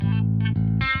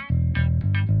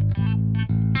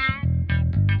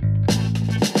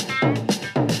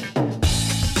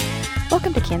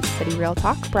City Real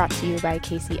Talk, brought to you by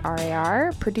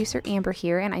KCRAR. Producer Amber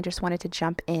here, and I just wanted to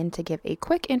jump in to give a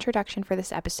quick introduction for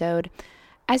this episode.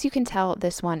 As you can tell,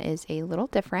 this one is a little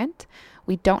different.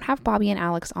 We don't have Bobby and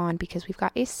Alex on because we've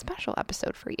got a special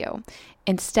episode for you.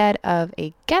 Instead of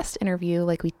a guest interview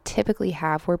like we typically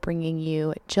have, we're bringing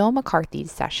you Jill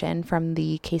McCarthy's session from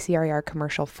the KCRAR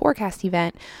Commercial Forecast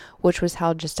event, which was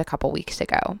held just a couple weeks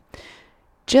ago.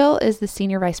 Jill is the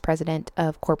Senior Vice President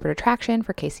of Corporate Attraction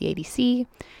for KCADC.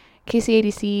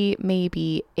 KCADC may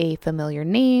be a familiar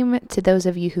name to those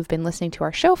of you who've been listening to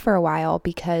our show for a while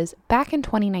because back in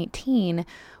 2019,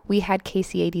 we had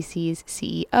KCADC's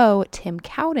CEO, Tim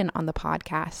Cowden, on the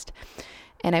podcast.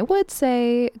 And I would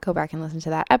say go back and listen to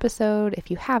that episode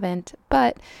if you haven't,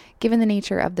 but given the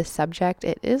nature of the subject,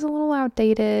 it is a little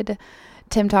outdated.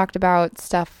 Tim talked about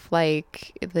stuff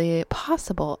like the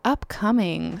possible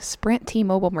upcoming Sprint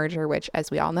T-Mobile merger, which,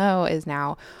 as we all know, is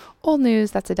now old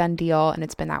news. That's a done deal, and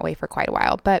it's been that way for quite a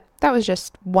while. But that was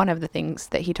just one of the things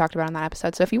that he talked about on that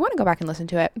episode. So if you want to go back and listen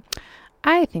to it,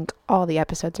 I think all the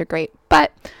episodes are great,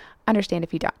 but understand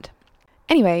if you don't.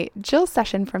 Anyway, Jill's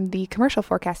session from the Commercial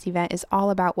Forecast event is all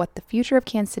about what the future of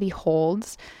Kansas City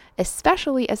holds,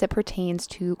 especially as it pertains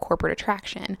to corporate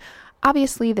attraction.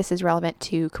 Obviously, this is relevant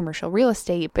to commercial real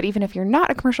estate, but even if you're not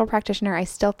a commercial practitioner, I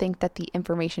still think that the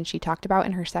information she talked about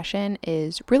in her session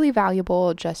is really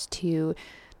valuable just to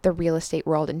the real estate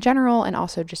world in general and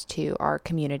also just to our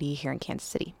community here in Kansas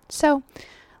City. So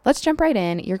let's jump right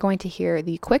in. You're going to hear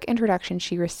the quick introduction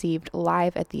she received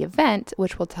live at the event,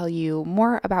 which will tell you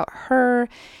more about her.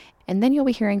 And then you'll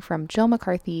be hearing from Jill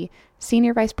McCarthy,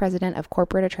 Senior Vice President of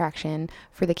Corporate Attraction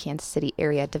for the Kansas City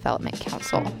Area Development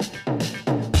Council.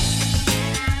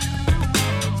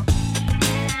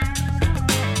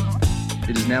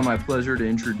 It is now my pleasure to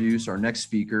introduce our next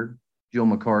speaker, Jill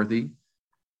McCarthy.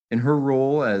 In her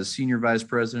role as Senior Vice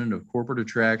President of Corporate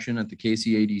Attraction at the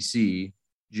KCADC,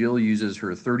 Jill uses her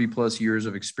 30-plus years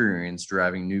of experience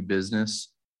driving new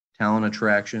business, talent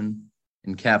attraction,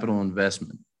 and capital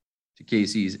investment to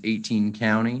KC's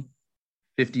 18-county,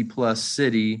 50-plus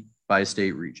city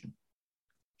bi-state region.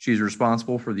 She's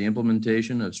responsible for the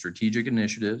implementation of strategic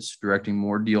initiatives directing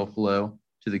more deal flow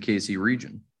to the KC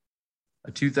region.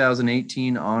 A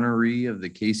 2018 honoree of the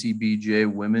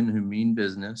KCBJ Women Who Mean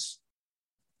Business,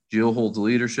 Jill holds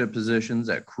leadership positions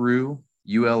at KCRAR,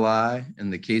 ULI,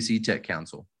 and the KC Tech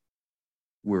Council.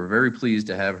 We're very pleased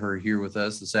to have her here with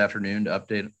us this afternoon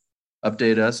to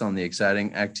update us on the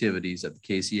exciting activities at the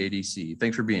KCADC.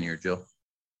 Thanks for being here, Jill.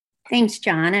 Thanks,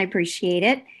 John. I appreciate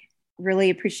it. Really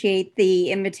appreciate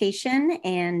the invitation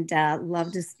and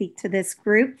love to speak to this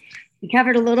group. We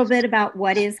covered a little bit about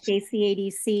what is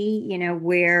KCADC.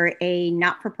 We're a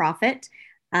not-for-profit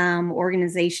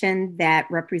organization that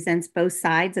represents both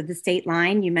sides of the state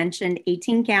line. You mentioned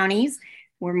 18 counties.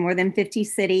 We're more than 50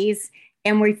 cities.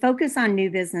 And we focus on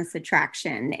new business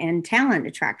attraction and talent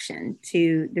attraction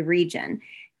to the region.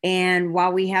 And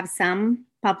while we have some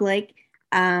public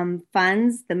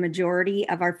funds, the majority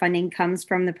of our funding comes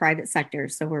from the private sector.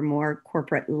 So we're more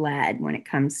corporate-led when it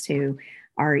comes to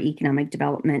our economic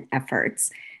development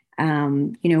efforts.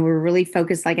 We're really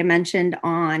focused, like I mentioned,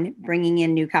 on bringing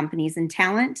in new companies and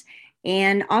talent,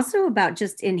 and also about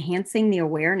just enhancing the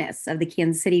awareness of the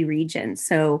Kansas City region.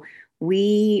 So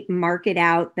we market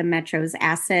out the Metro's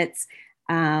assets,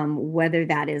 whether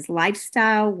that is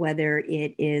lifestyle, whether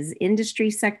it is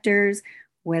industry sectors,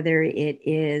 whether it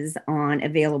is on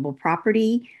available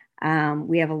property.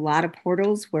 We have a lot of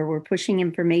portals where we're pushing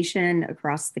information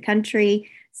across the country,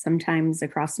 sometimes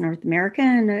across North America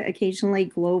and occasionally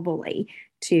globally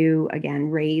to, again,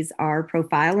 raise our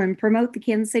profile and promote the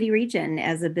Kansas City region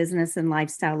as a business and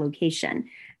lifestyle location.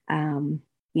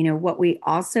 What we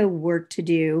also work to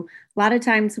do, a lot of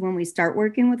times when we start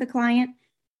working with a client,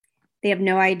 they have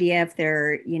no idea if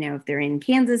they're in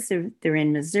Kansas or they're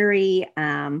in Missouri.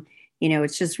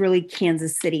 It's just really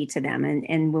Kansas City to them.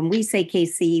 And when we say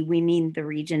KC, we mean the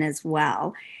region as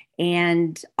well.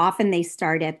 And often they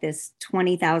start at this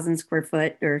 20,000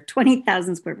 foot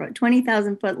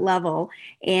level.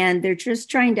 And they're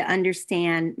just trying to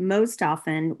understand, most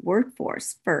often,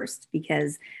 workforce first,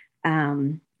 because,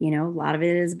 a lot of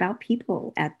it is about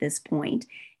people at this point.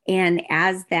 And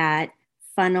as that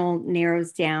funnel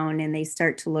narrows down and they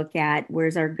start to look at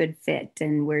where's our good fit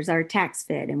and where's our tax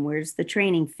fit and where's the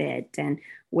training fit and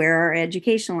where are our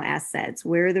educational assets,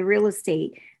 where are the real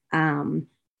estate,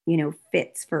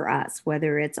 fits for us,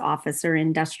 whether it's office or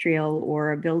industrial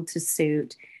or a build to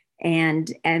suit.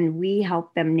 And we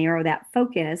help them narrow that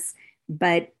focus,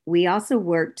 but we also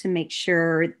work to make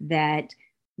sure that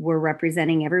we're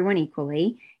representing everyone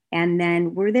equally And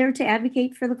then we're there to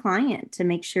advocate for the client to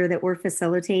make sure that we're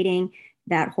facilitating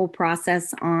that whole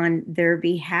process on their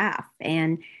behalf.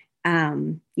 And,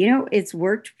 it's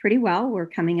worked pretty well. We're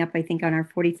coming up, I think, on our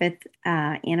 45th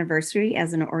anniversary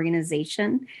as an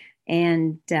organization.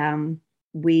 And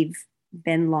we've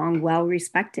been long well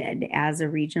respected as a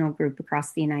regional group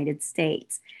across the United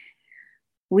States.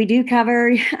 We do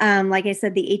cover, like I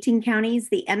said, the 18 counties.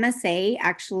 The MSA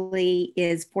actually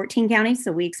is 14 counties,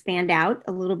 so we expand out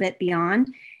a little bit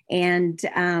beyond. And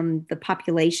the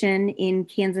population in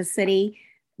Kansas City,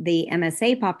 the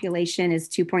MSA population is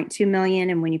 2.2 million.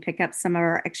 And when you pick up some of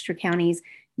our extra counties,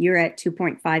 you're at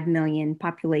 2.5 million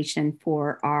population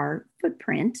for our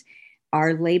footprint.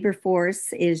 Our labor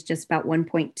force is just about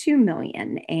 1.2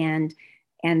 million. And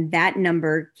that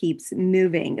number keeps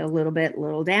moving a little bit,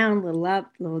 little down, little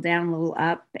up, little down, little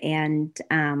up. And,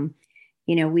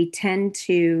 we tend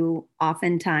to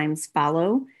oftentimes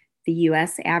follow the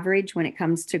US average when it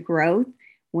comes to growth.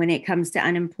 When it comes to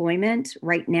unemployment,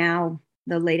 right now,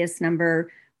 the latest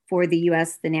number for the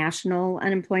US, the national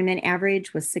unemployment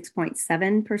average was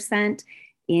 6.7%.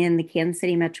 In the Kansas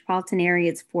City metropolitan area,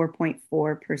 it's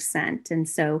 4.4%. And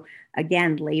so,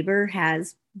 again, labor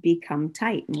has become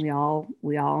tight, and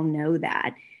we all know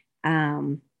that.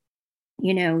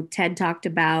 Ted talked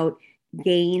about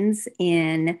gains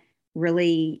in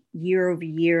really year over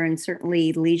year, and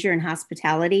certainly leisure and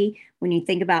hospitality. When you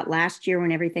think about last year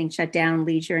when everything shut down,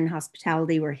 leisure and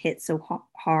hospitality were hit so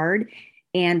hard.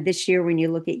 And this year, when you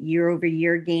look at year over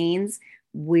year gains,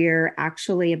 we're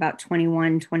actually about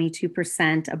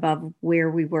 22% above where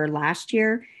we were last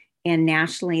year. And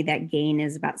nationally, that gain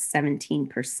is about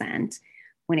 17%.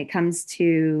 When it comes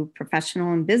to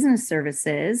professional and business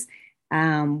services,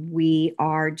 we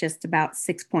are just about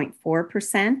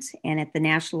 6.4%, and at the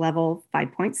national level,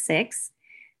 5.6%.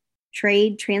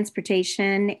 Trade,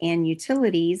 transportation, and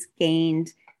utilities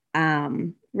gained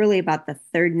really about the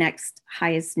third next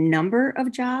highest number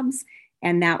of jobs,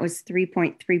 and that was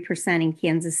 3.3% in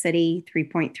Kansas City,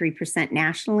 3.3%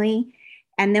 nationally.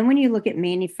 And then when you look at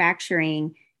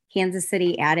manufacturing, Kansas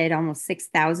City added almost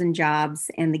 6,000 jobs,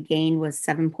 and the gain was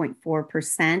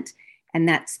 7.4%, and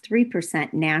that's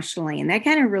 3% nationally. And that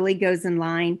kind of really goes in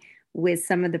line with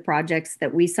some of the projects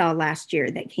that we saw last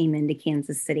year that came into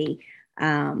Kansas City,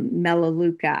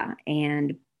 Melaleuca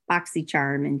and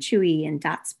BoxyCharm and Chewy and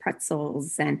Dots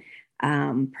Pretzels and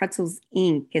Pretzels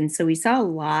Inc. And so we saw a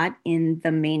lot in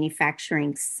the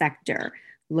manufacturing sector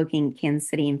looking at Kansas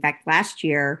City. In fact, last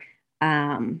year,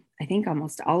 I think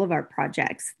almost all of our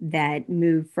projects that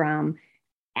moved from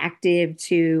active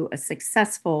to a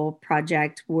successful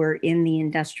project were in the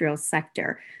industrial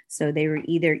sector. So they were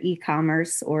either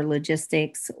e-commerce or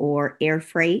logistics or air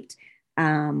freight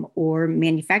or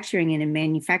manufacturing. And in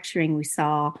manufacturing, we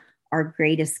saw our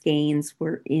greatest gains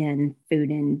were in food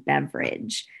and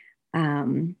beverage.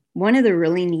 One of the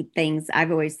really neat things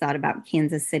I've always thought about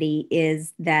Kansas City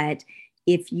is that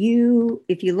if you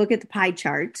look at the pie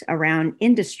chart around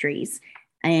industries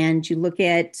and you look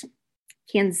at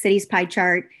Kansas City's pie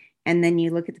chart and then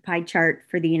you look at the pie chart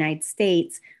for the United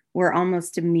States, we're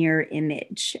almost a mirror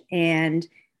image. And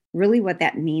really what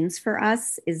that means for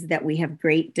us is that we have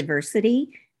great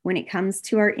diversity when it comes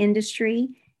to our industry.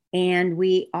 And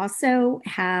we also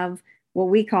have what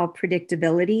we call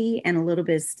predictability and a little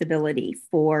bit of stability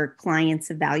for clients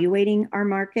evaluating our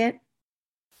market.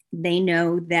 They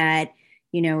know that,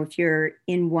 if you're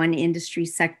in one industry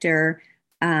sector,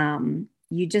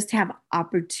 you just have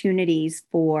opportunities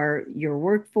for your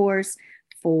workforce,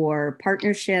 for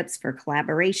partnerships, for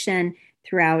collaboration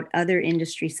throughout other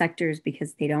industry sectors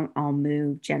because they don't all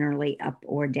move generally up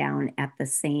or down at the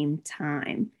same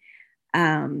time.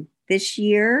 This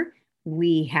year,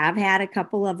 we have had a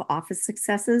couple of office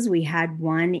successes. We had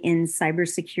one in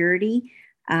cybersecurity,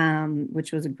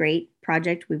 which was a great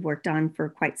project we've worked on for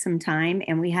quite some time.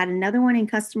 And we had another one in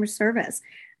customer service.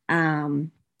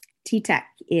 T-Tech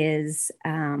is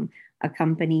a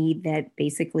company that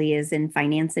basically is in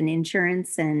finance and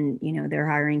insurance, and they're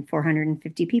hiring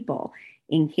 450 people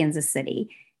in Kansas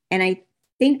City. And I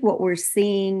think what we're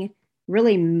seeing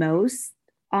really most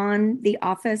on the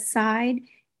office side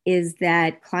is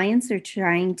that clients are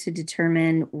trying to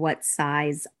determine what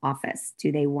size office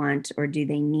do they want or do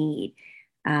they need.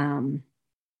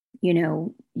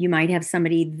 You might have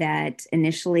somebody that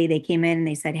initially they came in and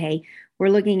they said, hey, we're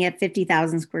looking at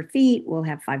 50,000 square feet. We'll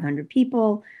have 500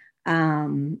 people.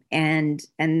 And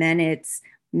then it's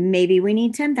maybe we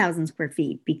need 10,000 square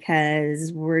feet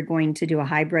because we're going to do a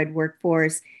hybrid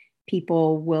workforce.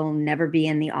 People will never be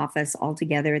in the office all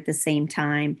together at the same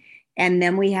time. And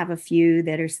then we have a few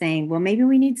that are saying, well, maybe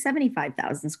we need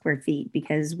 75,000 square feet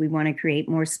because we want to create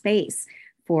more space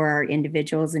for our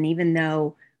individuals. And even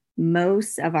though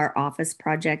most of our office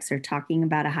projects are talking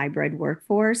about a hybrid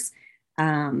workforce,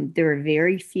 there are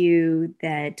very few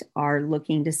that are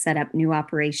looking to set up new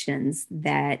operations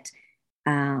that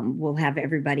will have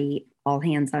everybody all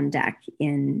hands on deck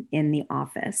in the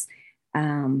office.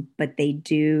 But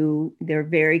they're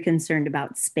very concerned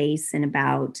about space and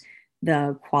about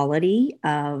the quality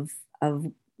of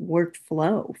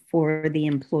workflow for the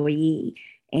employee.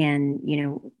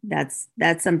 And, that's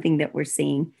something that we're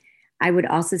seeing. I would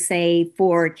also say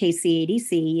for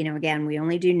KCADC, again, we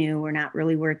only do new. We're not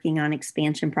really working on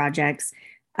expansion projects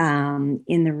in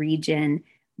the region,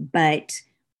 but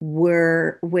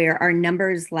where our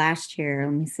numbers last year,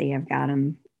 let me see, I've got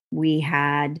them. We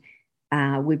brought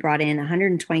in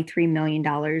 $123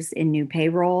 million in new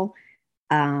payroll,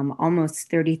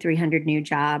 almost 3,300 new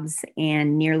jobs,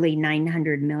 and nearly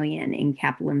 $900 million in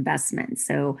capital investment.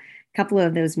 So a couple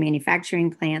of those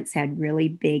manufacturing plants had really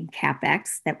big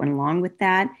CapEx that went along with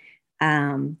that.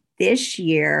 This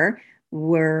year,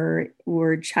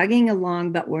 we're chugging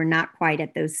along, but we're not quite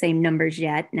at those same numbers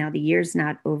yet. Now, the year's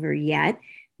not over yet,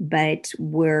 but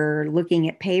we're looking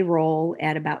at payroll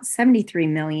at about 73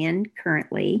 million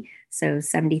currently. So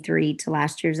 73 to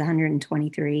last year's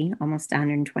 123, almost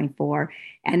 124.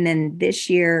 And then this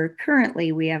year,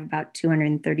 currently, we have about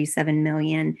 237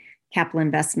 million capital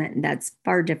investment. And that's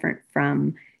far different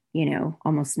from,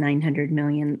 almost 900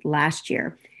 million last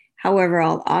year. However,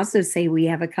 I'll also say we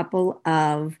have a couple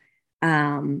of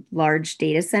large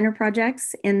data center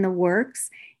projects in the works,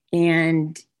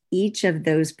 and each of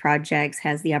those projects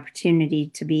has the opportunity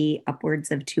to be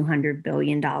upwards of $200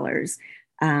 billion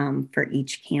for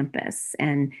each campus.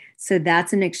 And so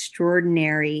that's an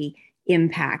extraordinary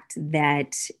impact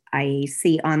that I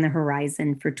see on the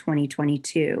horizon for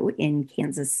 2022 in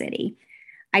Kansas City.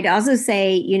 I'd also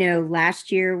say, last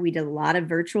year we did a lot of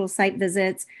virtual site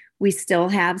visits. We still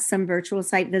have some virtual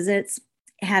site visits.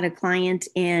 Had a client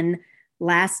in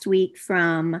last week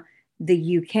from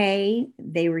the UK.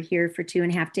 They were here for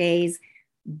 2.5 days,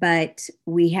 but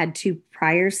we had 2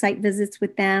 prior site visits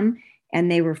with them, and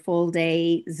they were full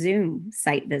day Zoom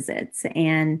site visits.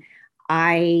 And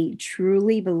I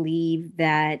truly believe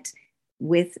that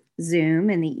with Zoom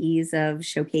and the ease of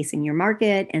showcasing your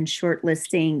market and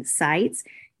shortlisting sites,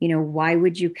 why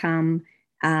would you come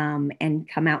and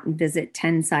come out and visit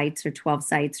 10 sites or 12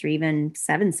 sites or even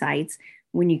 7 sites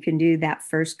when you can do that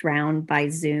first round by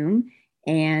Zoom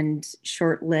and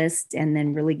shortlist and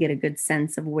then really get a good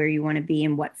sense of where you want to be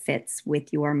and what fits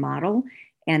with your model,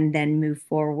 and then move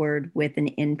forward with an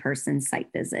in-person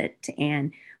site visit.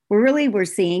 And we're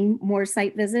seeing more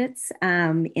site visits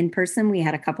in person. We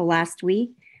had a couple last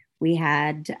week. We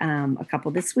had a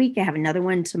couple this week. I have another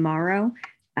one tomorrow.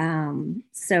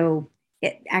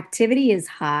 Activity is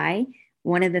high.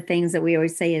 One of the things that we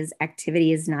always say is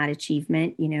activity is not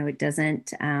achievement. It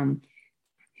doesn't,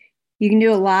 you can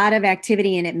do a lot of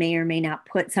activity and it may or may not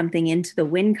put something into the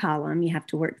win column. You have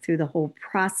to work through the whole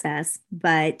process,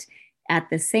 but at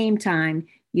the same time,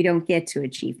 you don't get to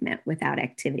achievement without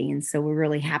activity. And so we're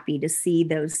really happy to see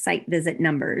those site visit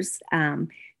numbers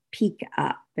peak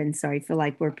up. And so I feel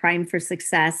like we're primed for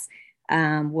success.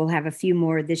 We'll have a few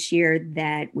more this year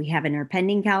that we have in our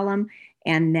pending column.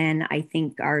 And then I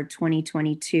think our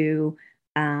 2022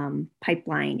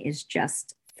 pipeline is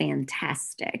just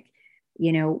fantastic.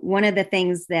 One of the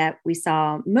things that we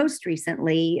saw most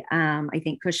recently, I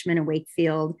think Cushman and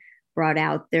Wakefield brought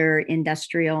out their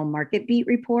industrial market beat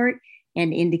report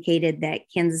and indicated that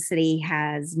Kansas City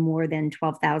has more than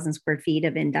 12,000 square feet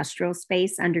of industrial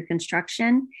space under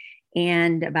construction,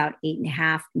 and about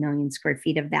 8.5 million square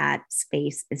feet of that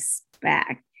space is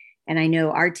spec. And I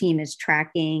know our team is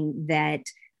tracking that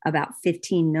about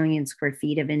 15 million square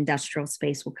feet of industrial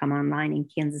space will come online in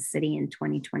Kansas City in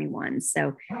 2021.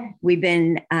 So we've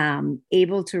been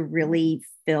able to really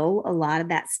fill a lot of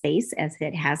that space as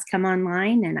it has come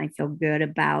online. And I feel good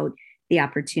about the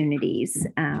opportunities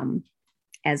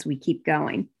as we keep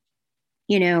going.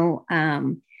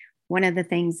 One of the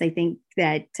things I think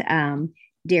that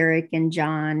Derek and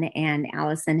John and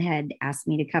Allison had asked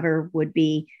me to cover would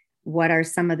be, what are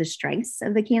some of the strengths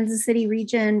of the Kansas City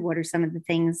region? What are some of the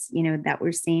things, that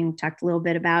we're seeing? Talked a little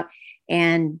bit about,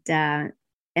 and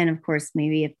of course,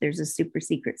 maybe if there's a super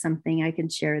secret, something I can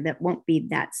share that won't be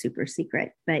that super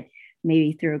secret, but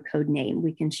maybe through a code name,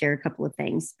 we can share a couple of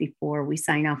things before we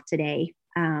sign off today.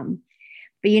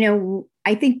 But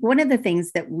I think one of the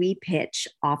things that we pitch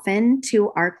often to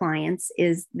our clients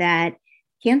is that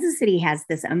Kansas City has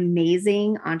this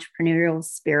amazing entrepreneurial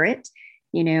spirit.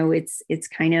 It's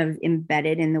kind of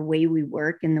embedded in the way we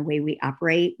work and the way we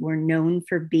operate. We're known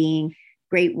for being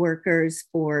great workers,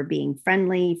 for being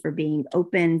friendly, for being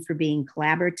open, for being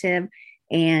collaborative.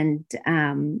 And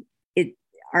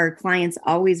our clients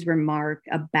always remark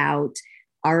about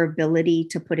our ability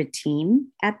to put a team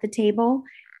at the table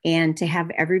and to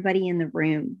have everybody in the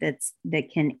room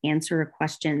that can answer a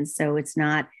question. So it's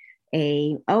not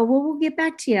we'll get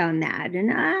back to you on that,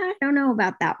 and I don't know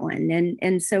about that one.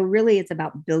 And so really it's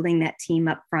about building that team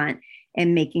up front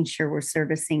and making sure we're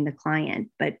servicing the client.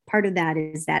 But part of that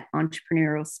is that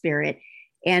entrepreneurial spirit.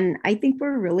 And I think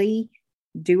we're really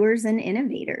doers and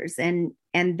innovators, and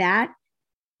that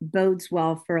bodes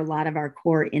well for a lot of our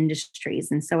core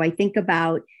industries. And so I think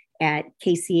about at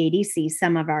KCADC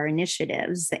some of our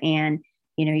initiatives, and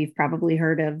you've probably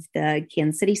heard of the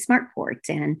Kansas City Smartport.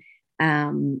 And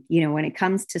when it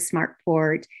comes to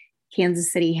Smartport,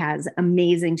 Kansas City has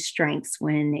amazing strengths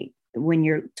when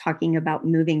you're talking about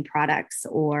moving products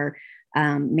or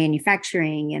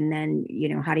manufacturing. And then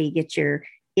how do you get your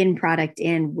in product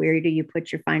in? Where do you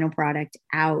put your final product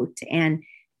out? And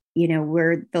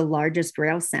we're the largest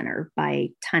rail center by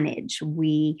tonnage.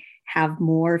 We have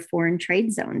more foreign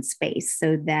trade zone space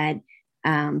so that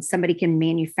somebody can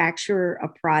manufacture a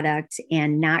product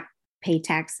and not pay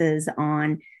taxes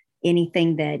on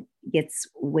anything that gets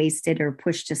wasted or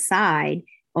pushed aside,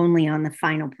 only on the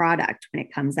final product when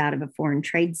it comes out of a foreign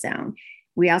trade zone.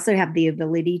 We also have the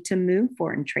ability to move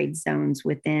foreign trade zones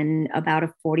within about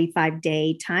a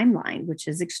 45-day timeline, which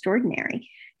is extraordinary.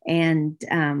 And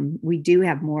we do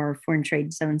have more foreign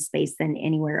trade zone space than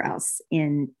anywhere else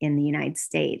in the United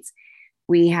States.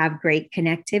 We have great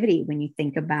connectivity when you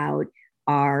think about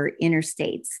our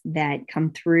interstates that come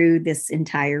through this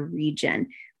entire region.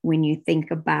 When you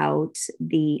think about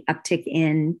the uptick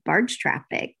in barge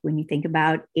traffic, when you think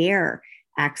about air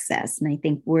access, and I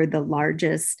think we're the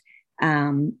largest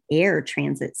air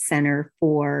transit center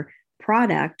for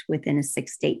product within a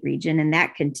 6-state region, and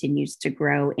that continues to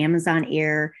grow. Amazon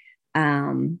Air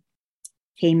came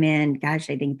in, I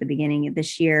think at the beginning of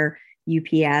this year.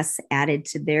 UPS added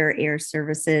to their air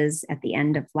services at the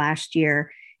end of last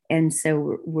year. And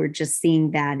so we're just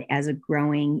seeing that as a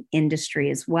growing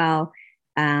industry as well.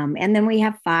 And then we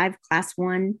have 5 Class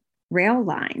 1 rail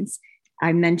lines.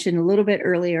 I mentioned a little bit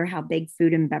earlier how big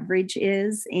food and beverage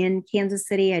is in Kansas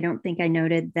City. I don't think I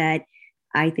noted that.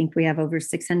 I think we have over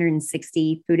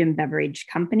 660 food and beverage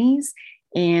companies,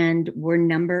 and we're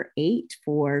number 8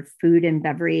 for food and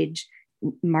beverage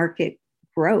market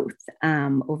growth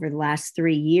over the last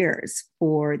 3 years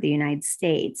for the United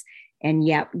States. And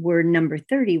yet we're number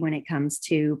 30 when it comes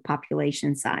to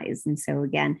population size. And so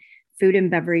again, food and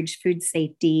beverage, food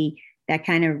safety, that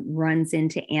kind of runs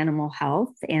into animal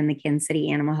health and the Kansas City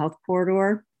Animal Health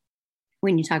Corridor.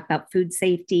 When you talk about food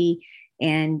safety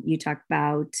and you talk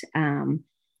about,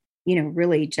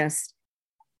 really just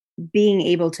being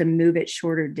able to move at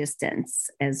shorter distance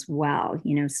as well,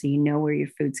 so where your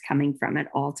food's coming from at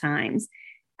all times.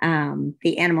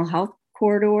 The Animal Health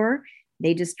Corridor,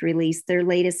 they just released their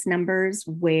latest numbers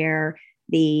where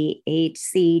the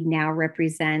AHC now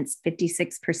represents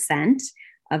 56%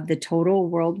 of the total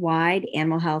worldwide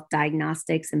animal health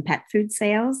diagnostics and pet food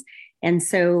sales. And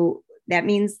so that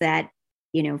means that,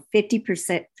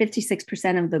 56%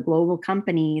 of the global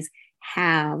companies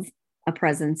have a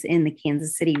presence in the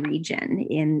Kansas City region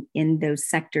in those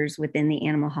sectors within the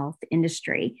animal health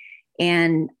industry.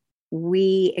 And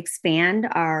we expand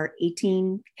our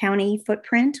 18 county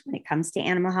footprint when it comes to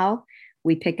animal health.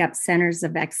 We pick up centers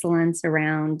of excellence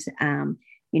around,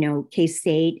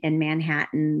 K-State and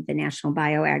Manhattan, the National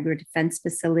Bio-Agri-Defense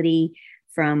Facility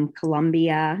from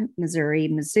Columbia, Missouri,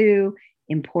 Mizzou,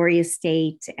 Emporia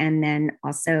State, and then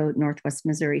also Northwest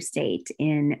Missouri State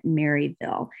in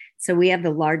Maryville. So we have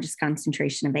the largest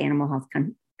concentration of animal health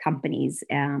companies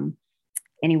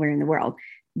anywhere in the world.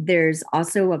 There's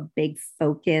also a big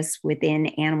focus within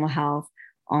animal health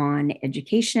on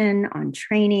education, on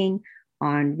training,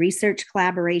 on research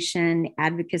collaboration,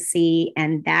 advocacy,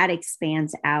 and that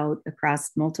expands out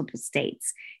across multiple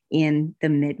states in the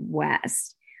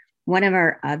Midwest. One of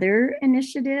our other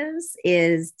initiatives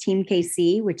is Team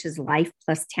KC, which is Life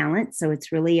Plus Talent. So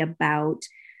it's really about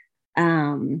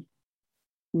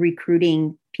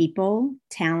recruiting people,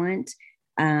 talent,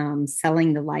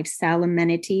 selling the lifestyle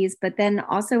amenities, but then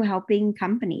also helping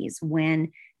companies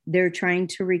when they're trying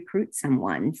to recruit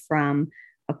someone from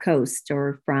a coast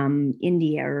or from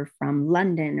India or from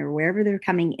London or wherever they're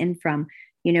coming in from.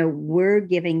 We're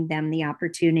giving them the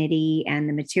opportunity and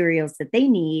the materials that they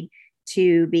need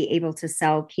to be able to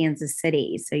sell Kansas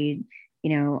City. So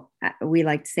we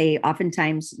like to say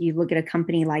oftentimes you look at a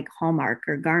company like Hallmark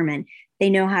or Garmin, they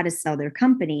know how to sell their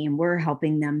company, and we're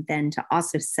helping them then to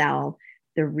also sell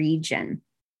the region.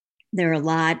 There are a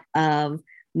lot of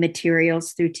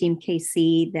materials through Team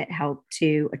KC that help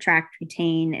to attract,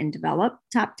 retain, and develop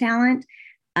top talent.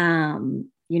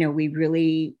 We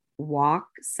really walk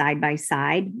side by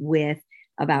side with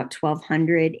about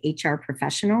 1,200 HR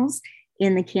professionals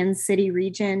in the Kansas City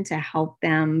region to help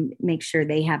them make sure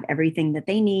they have everything that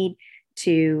they need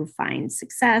to find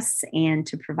success and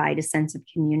to provide a sense of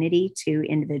community to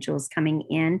individuals coming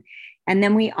in. And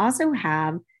then we also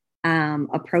have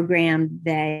a program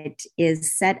that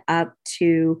is set up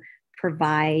to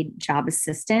provide job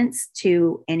assistance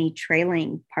to any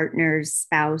trailing partners,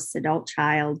 spouse, adult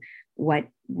child, what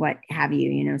have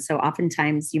you. So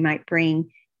oftentimes you might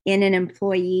bring in an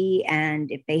employee,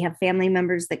 and if they have family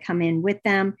members that come in with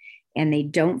them and they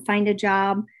don't find a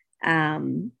job,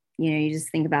 you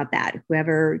just think about that.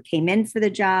 Whoever came in for the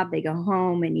job, they go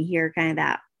home and you hear kind of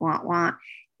that want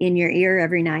in your ear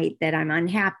every night that I'm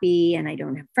unhappy and I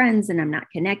don't have friends and I'm not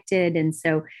connected. And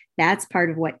so that's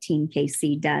part of what Team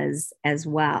KC does as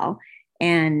well.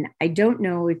 And I don't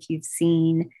know if you've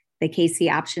seen the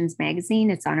KC Options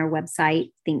magazine. It's on our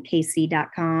website,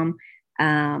 thinkkc.com.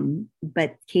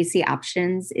 But KC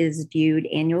Options is viewed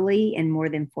annually in more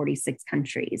than 46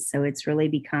 countries. So it's really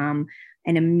become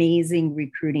an amazing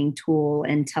recruiting tool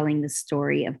and telling the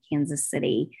story of Kansas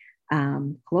City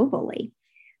globally.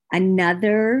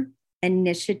 Another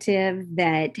initiative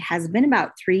that has been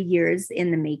about 3 years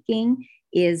in the making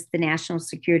is the National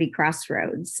Security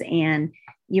Crossroads. And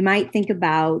you might think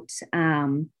about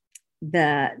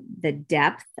the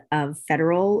depth of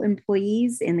federal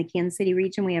employees in the Kansas City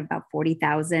region. We have about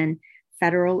 40,000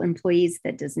 federal employees.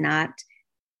 That does not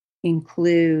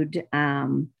include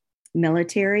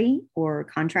military or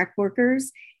contract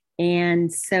workers.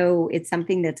 And so it's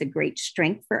something that's a great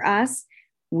strength for us.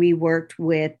 We worked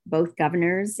with both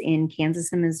governors in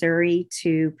Kansas and Missouri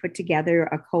to put together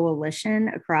a coalition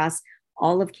across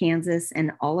all of Kansas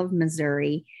and all of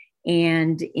Missouri.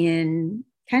 And in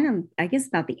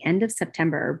about the end of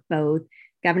September, both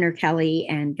Governor Kelly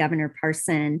and Governor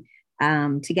Parson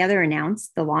together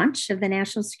announced the launch of the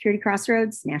National Security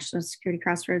Crossroads,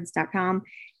 nationalsecuritycrossroads.com,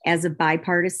 as a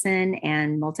bipartisan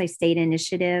and multi-state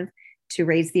initiative to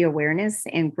raise the awareness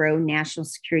and grow national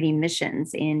security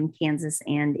missions in Kansas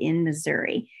and in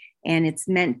Missouri. And it's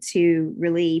meant to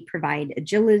really provide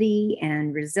agility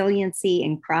and resiliency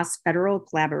and cross-federal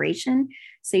collaboration.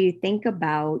 So you think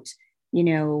about,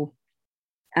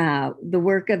 the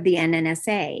work of the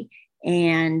NNSA,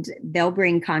 and they'll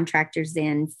bring contractors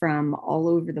in from all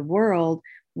over the world.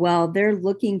 Well, they're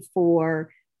looking for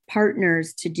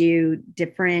partners to do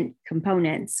different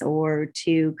components or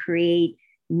to create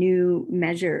new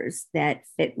measures that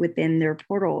fit within their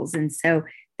portals. And so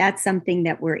that's something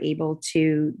that we're able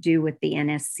to do with the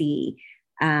NSC.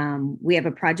 We have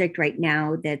a project right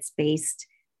now that's based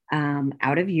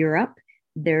out of Europe.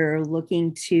 They're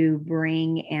looking to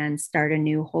bring and start a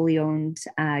new wholly owned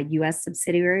U.S.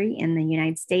 subsidiary in the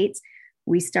United States.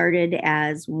 We started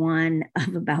as one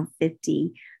of about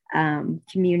 50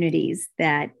 communities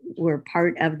that were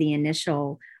part of the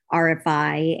initial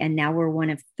RFI, and now we're one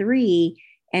of 3.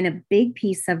 And a big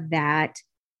piece of that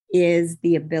is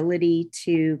the ability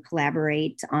to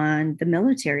collaborate on the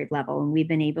military level. And we've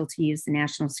been able to use the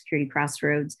National Security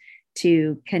Crossroads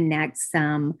to connect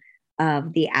some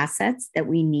of the assets that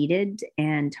we needed.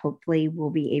 And hopefully we'll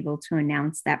be able to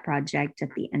announce that project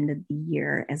at the end of the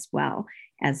year as well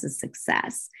as a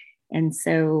success. And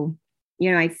so,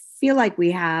 I feel like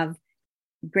we have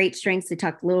great strengths to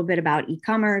talk a little bit about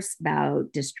e-commerce,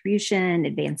 about distribution,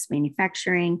 advanced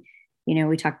manufacturing.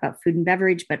 We talk about food and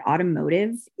beverage, but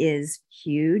automotive is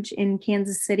huge in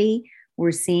Kansas City.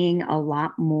 We're seeing a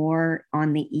lot more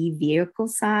on the e-vehicle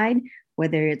side,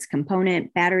 whether it's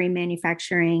component battery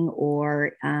manufacturing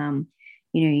or,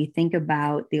 you think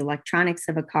about the electronics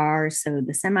of a car. So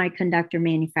the semiconductor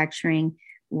manufacturing,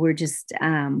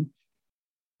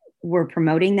 we're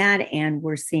promoting that, and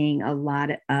we're seeing a lot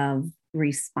of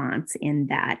response in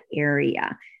that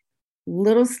area.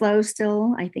 Little slow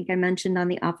still, I think I mentioned on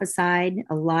the office side.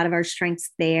 A lot of our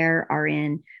strengths there are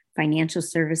in financial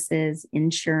services,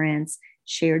 insurance,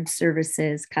 shared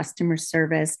services, customer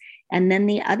service. And then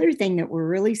the other thing that we're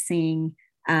really seeing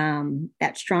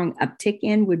that strong uptick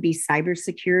in would be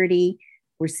cybersecurity.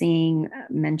 We're seeing,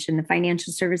 mention the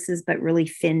financial services, but really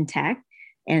fintech.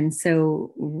 And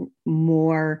so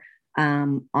more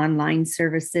online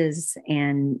services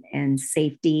and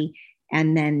safety.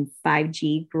 And then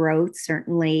 5G growth.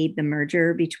 Certainly the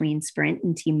merger between Sprint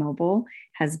and T-Mobile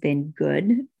has been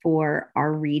good for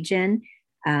our region.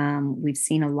 We've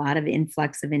seen a lot of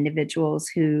influx of individuals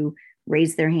who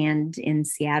raised their hand in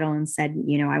Seattle and said,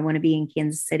 I want to be in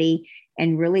Kansas City.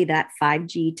 And really that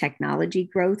 5G technology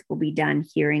growth will be done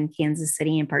here in Kansas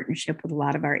City in partnership with a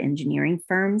lot of our engineering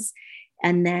firms.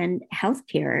 And then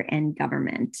healthcare and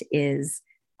government is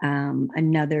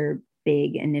another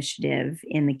big initiative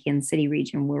in the Kansas City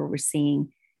region where we're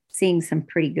seeing some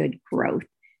pretty good growth.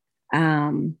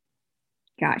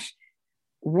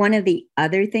 One of the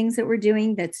other things that we're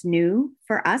doing that's new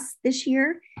for us this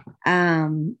year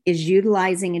is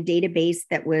utilizing a database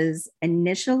that was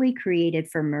initially created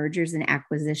for mergers and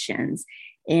acquisitions.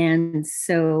 And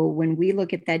so when we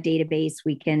look at that database,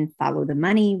 we can follow the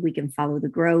money, we can follow the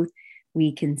growth,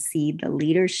 we can see the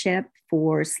leadership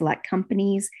for select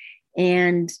companies.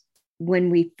 And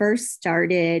when we first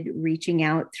started reaching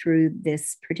out through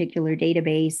this particular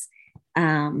database,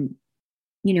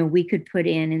 we could put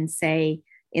in and say,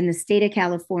 in the state of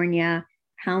California,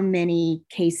 how many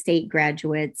K-State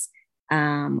graduates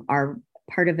are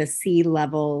part of a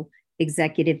C-level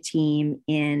executive team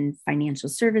in financial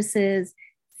services,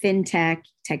 fintech,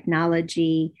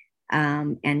 technology,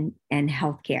 and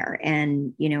healthcare.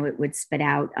 And, it would spit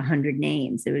out 100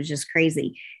 names. It was just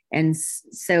crazy. And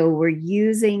so we're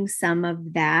using some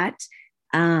of that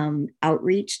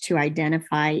outreach to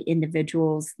identify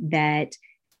individuals that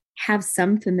have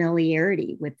some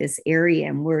familiarity with this area.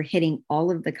 And we're hitting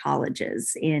all of the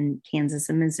colleges in Kansas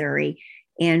and Missouri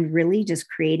and really just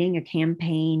creating a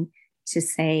campaign to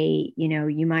say,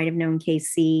 you might have known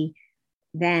KC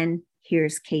then,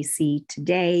 here's KC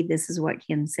today. This is what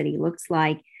Kansas City looks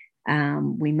like.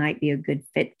 We might be a good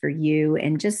fit for you.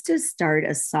 And just to start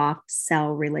a soft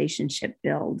sell relationship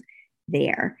build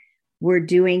there. We're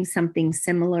doing something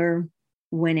similar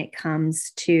when it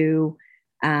comes to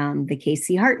the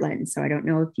KC Heartland. So I don't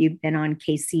know if you've been on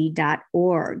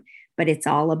kc.org, but it's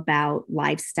all about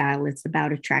lifestyle. It's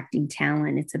about attracting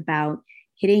talent. It's about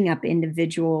hitting up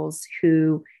individuals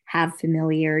who have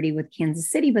familiarity with Kansas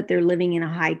City, but they're living in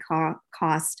a high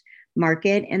cost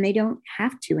market and they don't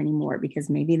have to anymore because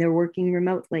maybe they're working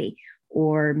remotely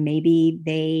or maybe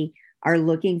they are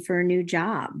looking for a new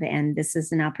job. And this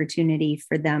is an opportunity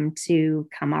for them to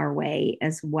come our way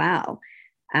as well.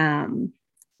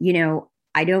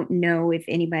 I don't know if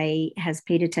anybody has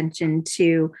paid attention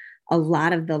to a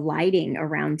lot of the lighting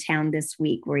around town this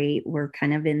week. We're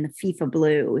kind of in the FIFA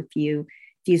blue. If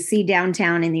you see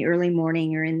downtown in the early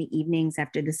morning or in the evenings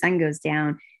after the sun goes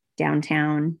down,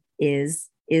 downtown is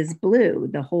blue.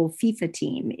 The whole FIFA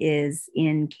team is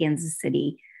in Kansas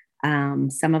City.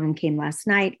 Some of them came last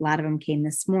night. A lot of them came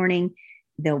this morning.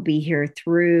 They'll be here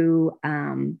through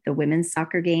the women's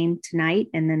soccer game tonight,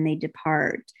 and then they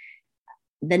depart.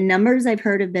 The numbers I've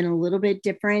heard have been a little bit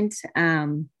different.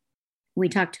 We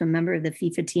talked to a member of the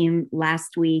FIFA team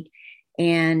last week,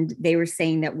 and they were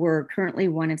saying that we're currently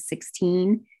one of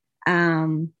 16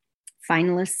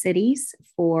 finalist cities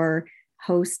for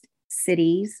host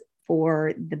cities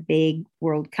for the big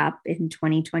World Cup in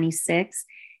 2026.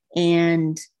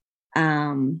 And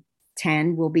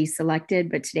 10 will be selected.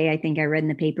 But today, I think I read in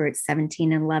the paper, it's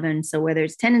 17 and 11. So whether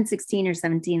it's 10 and 16 or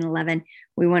 17 and 11,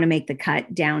 we want to make the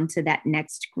cut down to that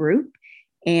next group.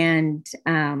 And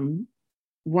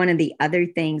one of the other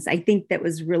things I think that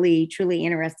was really, truly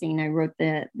interesting, and I wrote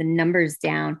the numbers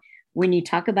down, when you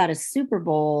talk about a Super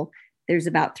Bowl, there's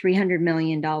about $300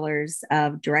 million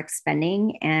of direct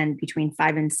spending and between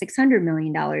 $500 and $600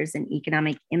 million in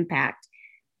economic impact.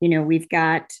 We've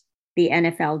got the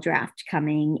NFL draft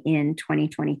coming in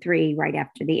 2023, right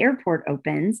after the airport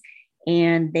opens.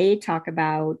 And they talk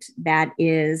about that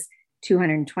is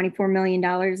 $224 million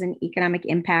in economic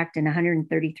impact and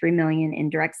 $133 million in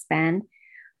direct spend.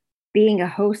 Being a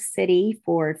host city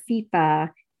for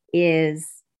FIFA is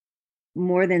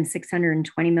more than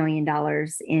 $620 million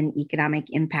in economic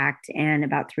impact and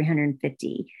about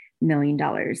 $350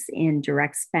 million in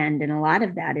direct spend. And a lot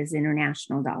of that is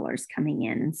international dollars coming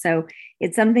in. And so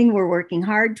it's something we're working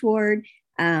hard toward.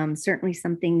 Certainly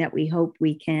something that we hope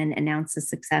we can announce a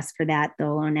success for that.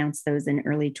 They'll announce those in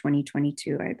early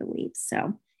 2022, I believe.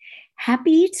 So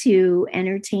happy to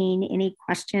entertain any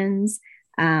questions.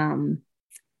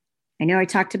 I know I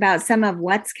talked about some of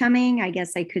what's coming. I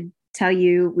guess I could tell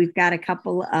you we've got a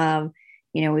couple of,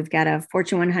 we've got a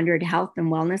Fortune 100 health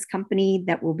and wellness company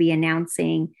that will be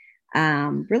announcing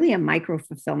really a micro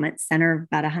fulfillment center of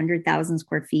about 100,000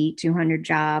 square feet, 200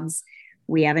 jobs.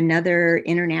 We have another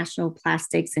international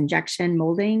plastics injection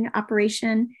molding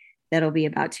operation that'll be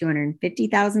about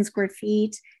 250,000 square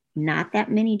feet. Not that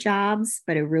many jobs,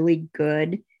 but a really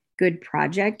good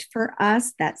project for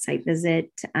us. That site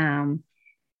visit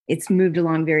it's moved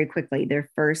along very quickly. Their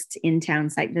first in-town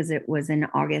site visit was in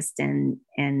August, and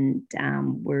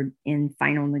we're in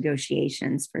final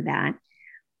negotiations for that.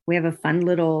 We have a fun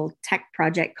little tech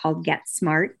project called Get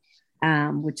Smart,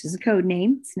 which is a code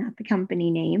name. It's not the company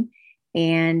name.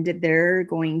 And they're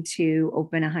going to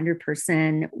open a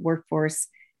 100% workforce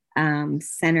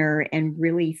center and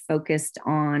really focused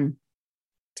on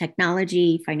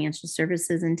technology, financial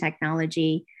services and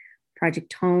technology.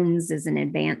 Project Homes is an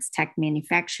advanced tech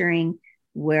manufacturing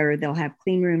where they'll have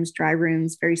clean rooms, dry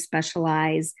rooms, very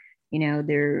specialized.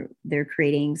 They're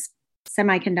creating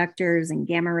semiconductors and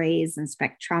gamma rays and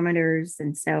spectrometers.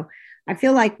 And so I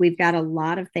feel like we've got a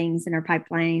lot of things in our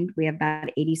pipeline. We have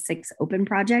about 86 open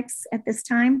projects at this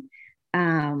time.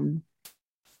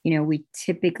 We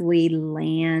typically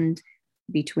land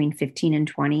between 15 and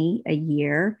 20 a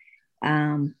year.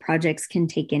 Projects can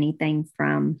take anything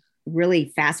from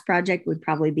really fast project would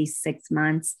probably be 6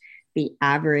 months. The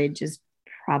average is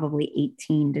probably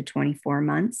 18 to 24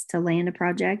 months to land a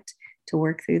project, to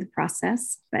work through the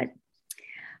process. But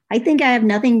I think I have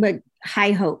nothing but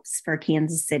high hopes for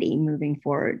Kansas City moving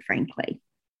forward, frankly.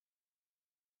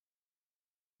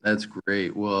 That's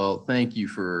great. Well, thank you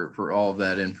for all of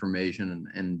that information.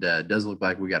 And it does look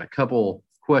like we got a couple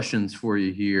questions for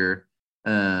you here.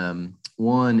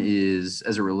 One is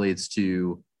as it relates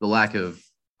to the lack of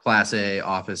Class A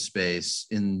office space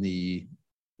in the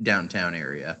downtown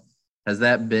area. Has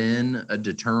that been a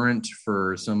deterrent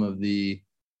for some of the,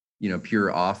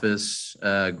 pure office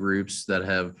groups that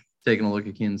have taken a look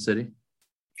at Kansas City?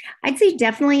 I'd say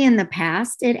definitely in the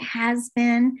past it has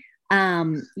been.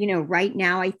 Right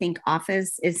now I think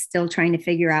office is still trying to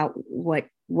figure out what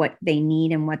they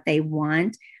need and what they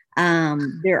want.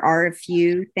 There are a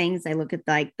few things. I look at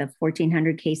like the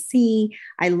 1400 KC.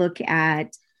 I look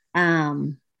at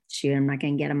I'm not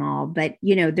going to get them all, but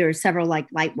there are several like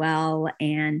Lightwell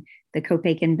and the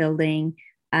Copaken building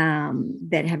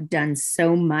that have done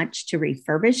so much to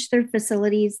refurbish their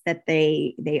facilities that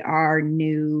they are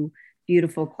new,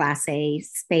 beautiful Class A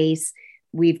space.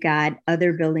 We've got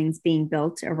other buildings being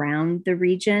built around the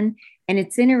region. And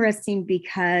it's interesting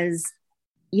because,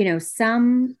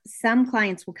 some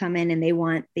clients will come in and they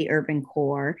want the urban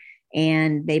core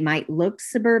and they might look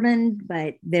suburban,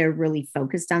 but they're really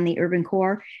focused on the urban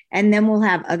core. And then we'll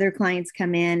have other clients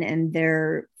come in and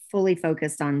they're fully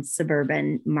focused on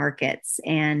suburban markets.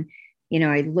 And,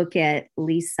 I look at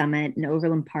Lee Summit and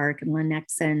Overland Park and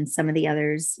Lenexa and some of the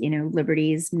others,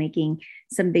 Liberty's making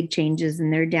some big changes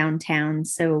in their downtown.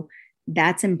 So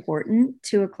that's important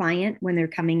to a client when they're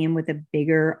coming in with a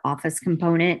bigger office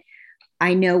component.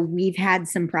 I know we've had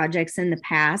some projects in the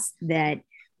past that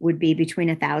would be between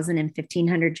 1,000 and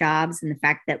 1,500 jobs. And the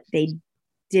fact that they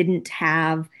didn't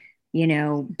have,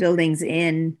 buildings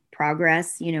in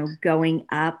progress, going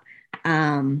up,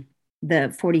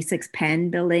 the 46 Penn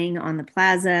building on the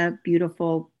plaza,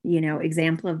 beautiful,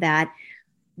 example of that.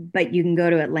 But you can go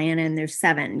to Atlanta and there's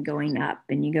 7 going up,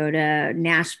 and you go to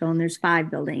Nashville and there's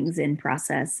 5 buildings in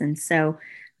process. And so,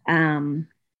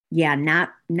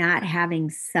 not having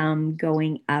some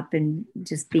going up and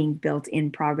just being built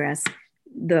in progress.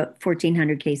 The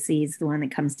 1400 KC is the one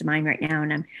that comes to mind right now.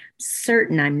 And I'm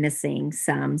certain I'm missing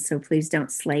some, so please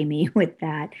don't slay me with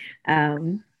that.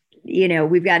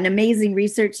 We've got an amazing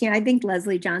research. I think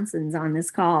Leslie Johnson's on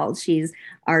this call. She's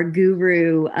our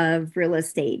guru of real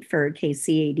estate for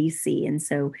KCADC. And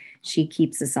so she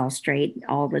keeps us all straight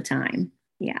all the time.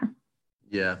 Yeah.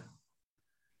 Yeah.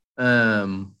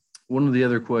 One of the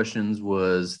other questions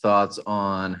was thoughts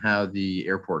on how the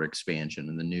airport expansion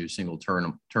and the new single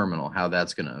terminal, how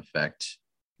that's going to affect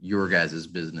your guys'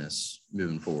 business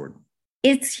moving forward.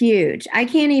 It's huge. I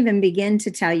can't even begin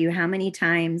to tell you how many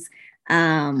times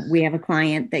we have a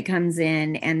client that comes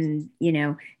in and,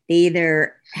 they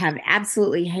either have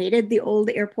absolutely hated the old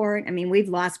airport. I mean, we've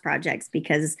lost projects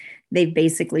because they've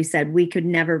basically said we could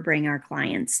never bring our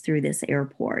clients through this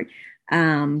airport,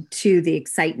 to the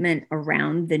excitement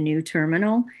around the new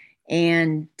terminal.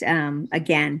 And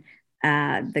again,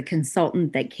 the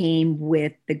consultant that came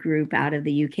with the group out of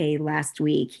the UK last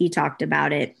week, he talked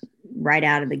about it right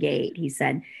out of the gate. He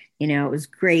said, it was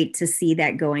great to see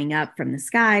that going up from the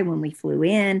sky when we flew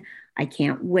in. I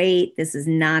can't wait. This is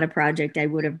not a project I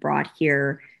would have brought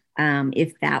here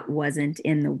if that wasn't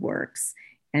in the works.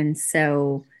 And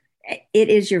so it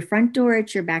is your front door,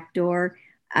 it's your back door.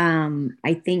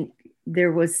 I think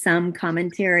there was some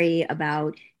commentary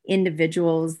about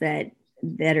individuals that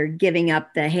are giving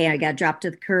up the, hey, I got dropped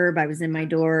to the curb, I was in my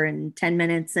door in 10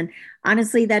 minutes. And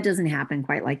honestly, that doesn't happen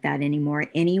quite like that anymore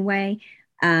anyway.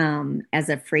 As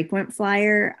a frequent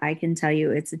flyer, I can tell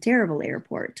you it's a terrible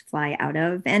airport to fly out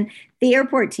of, and the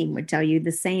airport team would tell you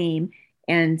the same.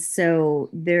 And so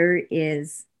there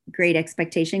is great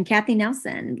expectation. Kathy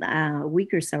Nelson, a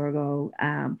week or so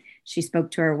ago, she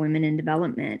spoke to our women in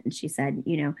development, and she said,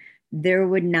 there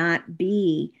would not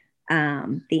be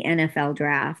the NFL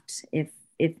draft if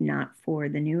not for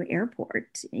the new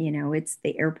airport. It's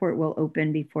the airport will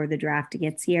open before the draft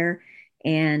gets here.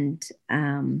 And,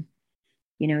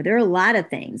 there are a lot of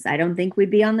things. I don't think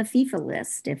we'd be on the FIFA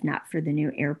list if not for the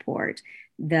new airport.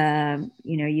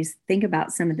 You think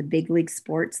about some of the big league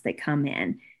sports that come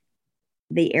in.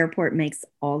 The airport makes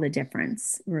all the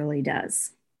difference, really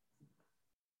does.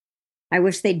 I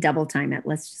wish they'd double time it.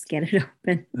 Let's just get it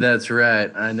open. That's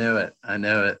right. I know it.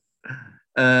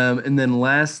 And then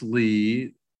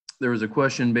lastly, there was a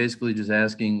question basically just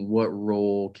asking what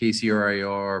role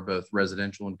KCRAR, both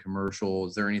residential and commercial,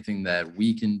 is there anything that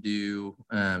we can do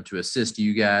to assist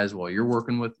you guys while you're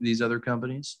working with these other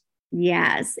companies?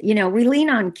 Yes. We lean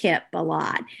on Kip a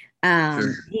lot.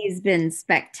 Sure. He's been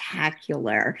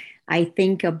spectacular. I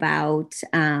think about,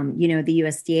 the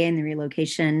USDA and the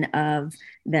relocation of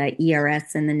the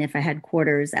ERS and the NIFA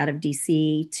headquarters out of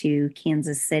DC to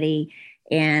Kansas City.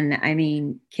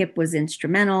 And Kip was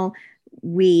instrumental.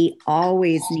 We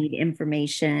always need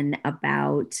information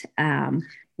about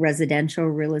residential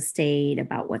real estate,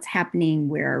 about what's happening,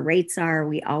 where our rates are.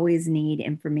 We always need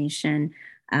information,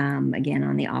 again,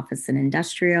 on the office and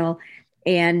industrial.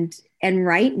 And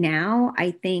right now,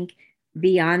 I think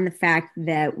beyond the fact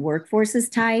that workforce is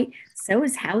tight, so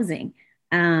is housing.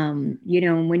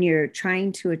 When you're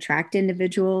trying to attract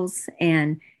individuals,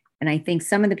 and I think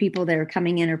some of the people that are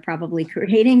coming in are probably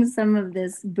creating some of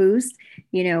this boost,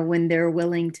 when they're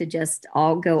willing to just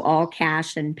all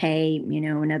cash and pay,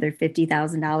 another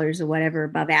 $50,000 or whatever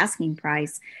above asking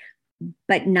price,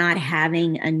 but not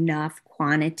having enough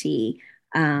quantity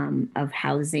of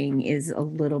housing is a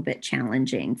little bit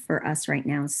challenging for us right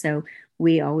now. So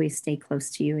we always stay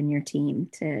close to you and your team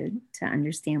to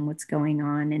understand what's going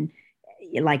on. And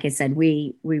like I said,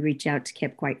 we reach out to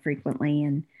Kip quite frequently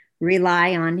and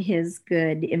rely on his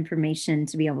good information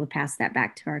to be able to pass that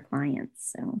back to our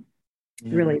clients. So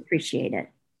really appreciate it.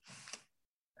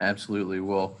 Absolutely.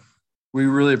 Well, we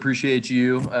really appreciate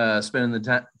you spending the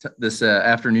time this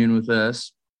afternoon with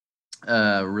us.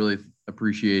 Really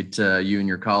appreciate you and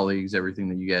your colleagues, everything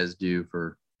that you guys do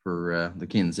for the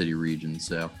Kansas City region.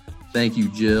 So thank you,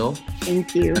 Jill.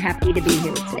 Thank you. Happy to be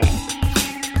here today.